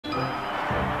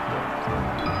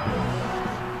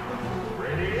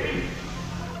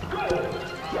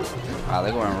Wow,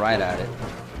 they're going right at it.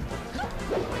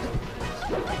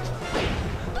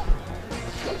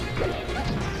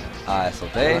 Alright, so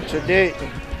they. Today.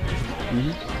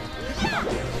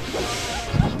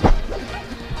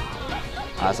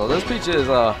 Alright, so this Peach is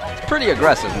it's pretty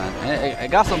aggressive, man. It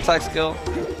got some tech skill.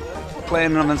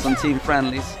 Playing them in some team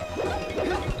friendlies.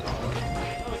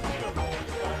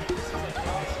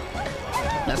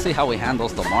 Let's see how he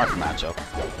handles the Marth matchup.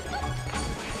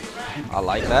 I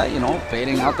like that, you know,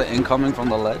 baiting out the incoming from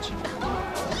the ledge.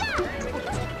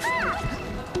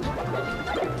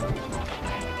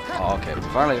 Oh, okay, we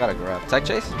finally got a grab. Tech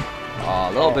chase? Oh,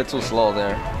 a little bit too slow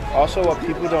there. Also, what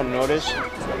people don't notice,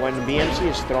 when BMC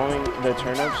is throwing the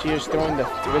turnips, he is throwing the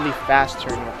really fast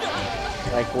turnips.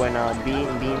 Like when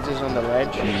Beans is on the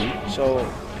ledge. So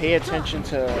pay attention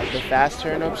to the fast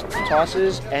turnips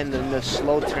tosses and then the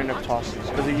slow turnip tosses.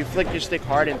 Because if you flick your stick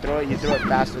hard and throw it, you throw it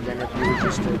faster than if you were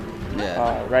just a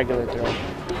regular throw.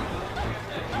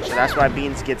 So that's why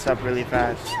Beans gets up really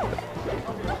fast.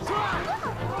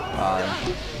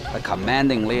 A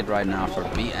commanding lead right now for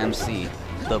BMC,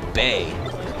 the Bay.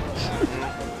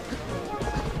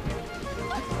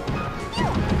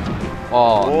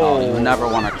 Oh no, you never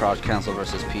want to crouch cancel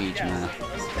versus Peach, man.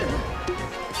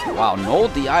 Wow, no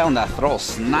DI on that throw.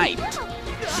 Sniped.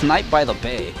 Sniped by the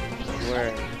Bay.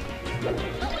 Where?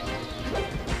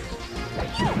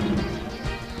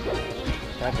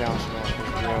 That down smash was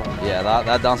real. Yeah,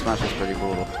 that down smash was pretty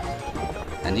brutal.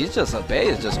 And he's just, Bay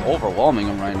is just overwhelming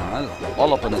him right now. That's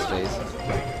all up in his face.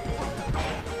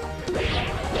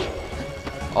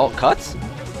 Oh, cuts?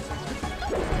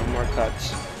 No more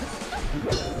cuts.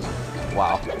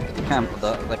 Wow.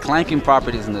 The clanking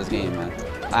properties in this game, man.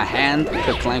 A hand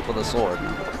could clank with a sword,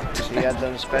 man. So you got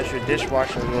them special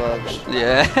dishwasher gloves.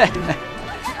 Yeah.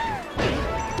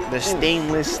 The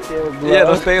stainless steel gloves. Yeah,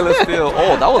 the stainless steel.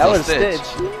 Oh, that was a stitch.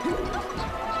 stitch.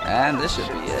 And this should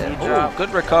be it. Oh,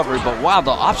 good recovery, but wow,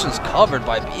 the option's covered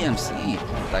by BMC.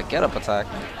 That get-up attack.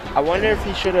 I wonder if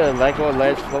he should have let go of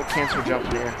ledge float cancel jump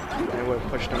there. And it would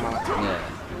have pushed him out. Yeah.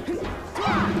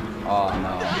 Oh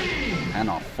no. And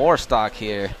a 4-stock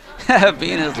here.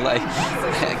 Bean is like,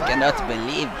 I cannot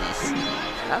believe this.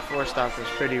 That 4-stock was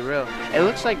pretty real. It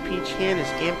looks like Peach hand is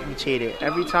amputated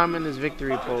every time in his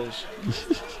victory pose.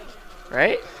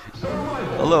 Right?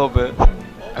 A little bit.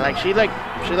 Like she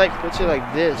puts it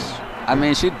like this. I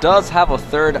mean, she does have a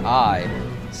third eye,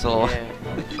 so Yeah,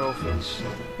 trophies.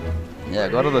 yeah,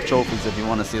 go to the trophies if you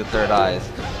want to see the third eyes.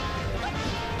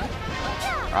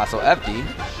 Alright, so FD.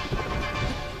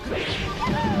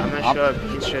 I'm not sure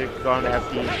if he should have gone to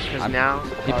FD because now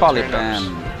He probably turnips.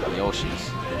 banned Yoshi's.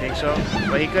 You think so?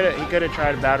 But he could have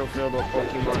tried Battlefield or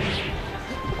Pokemon.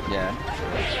 Yeah.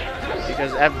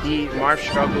 Because FD Marth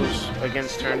struggles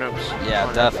against turnips. Yeah,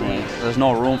 on definitely. FD. There's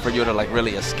no room for you to like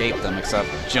really escape them except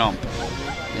jump.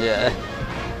 Yeah.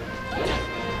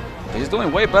 He's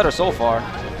doing way better so far.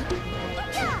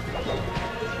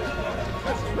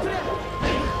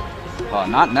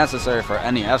 Not necessary for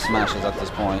any F smashes at this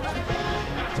point.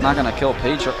 It's not gonna kill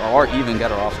Peach or even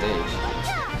get her off stage.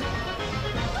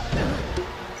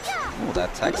 Ooh,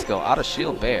 that tech skill out of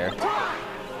shield bear.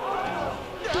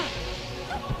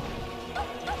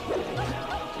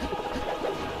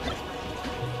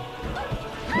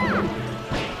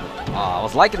 I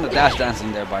was liking the dash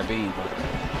dancing there by Bean, but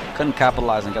couldn't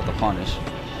capitalize and get the punish.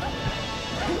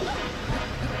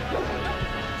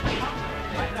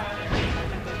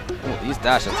 Ooh, these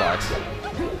dash attacks.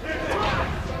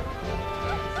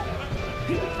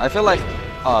 I feel like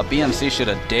BMC should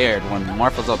have dared when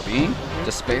Marth was up Bean.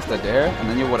 Just space the dare, and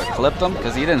then you would have clipped him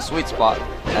because he didn't sweet spot.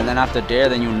 And then after dare,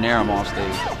 then you nair him off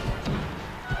stage.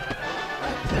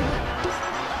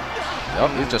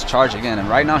 Yup, he's just charging in, and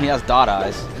right now he has dot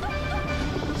eyes.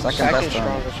 Second best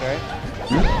strongest,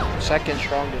 right? Second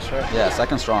strongest, right? Yeah,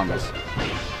 second strongest.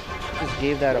 Just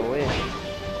gave that away.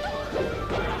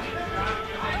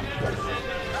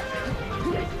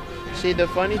 See, the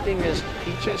funny thing is,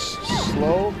 Peach is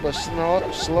slow, but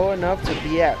slow enough to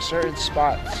be at certain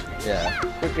spots. Yeah.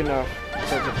 Quick enough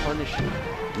to punish you.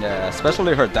 Yeah,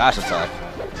 especially her dash attack.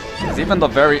 'Cause even the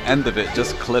very end of it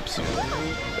just clips you.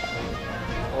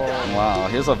 Oh, Wow,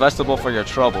 here's a vegetable for your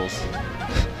troubles.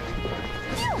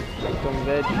 some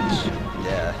veggies.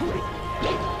 Yeah.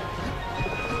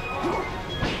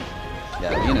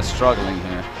 Yeah, Bean is struggling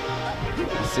here.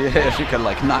 See if you can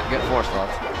like not get force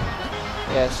locked.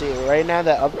 Yeah, see, right now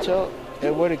that up tilt,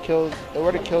 it would have killed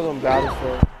him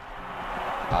Battlefield.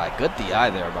 Good DI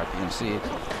there by BMC.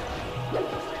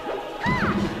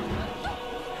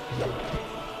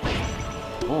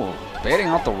 Ooh, baiting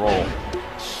out the roll.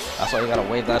 That's why you gotta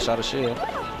wave that shot of shield.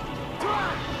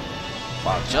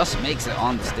 Wow, just makes it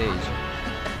on the stage.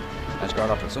 Edge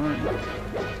guard opportunity.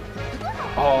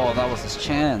 Oh, that was his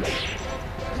chance.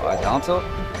 Alright, down tilt.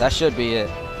 That should be it.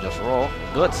 Just roll.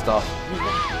 Good stuff.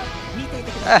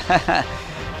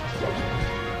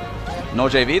 No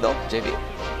JV though? JV?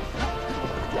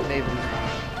 Maybe.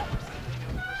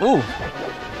 Ooh.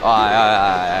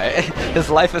 Alright. His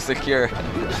life is secure.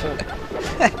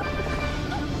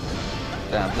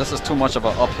 Damn, this is too much of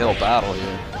an uphill battle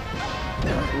here.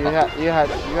 You have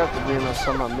to be in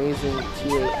some amazing TAS.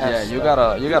 Yeah, you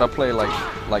gotta play like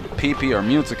PP or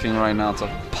Mewtwo King right now to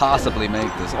possibly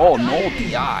make this. Oh, no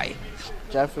DI.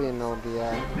 Definitely no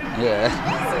DI. Yeah.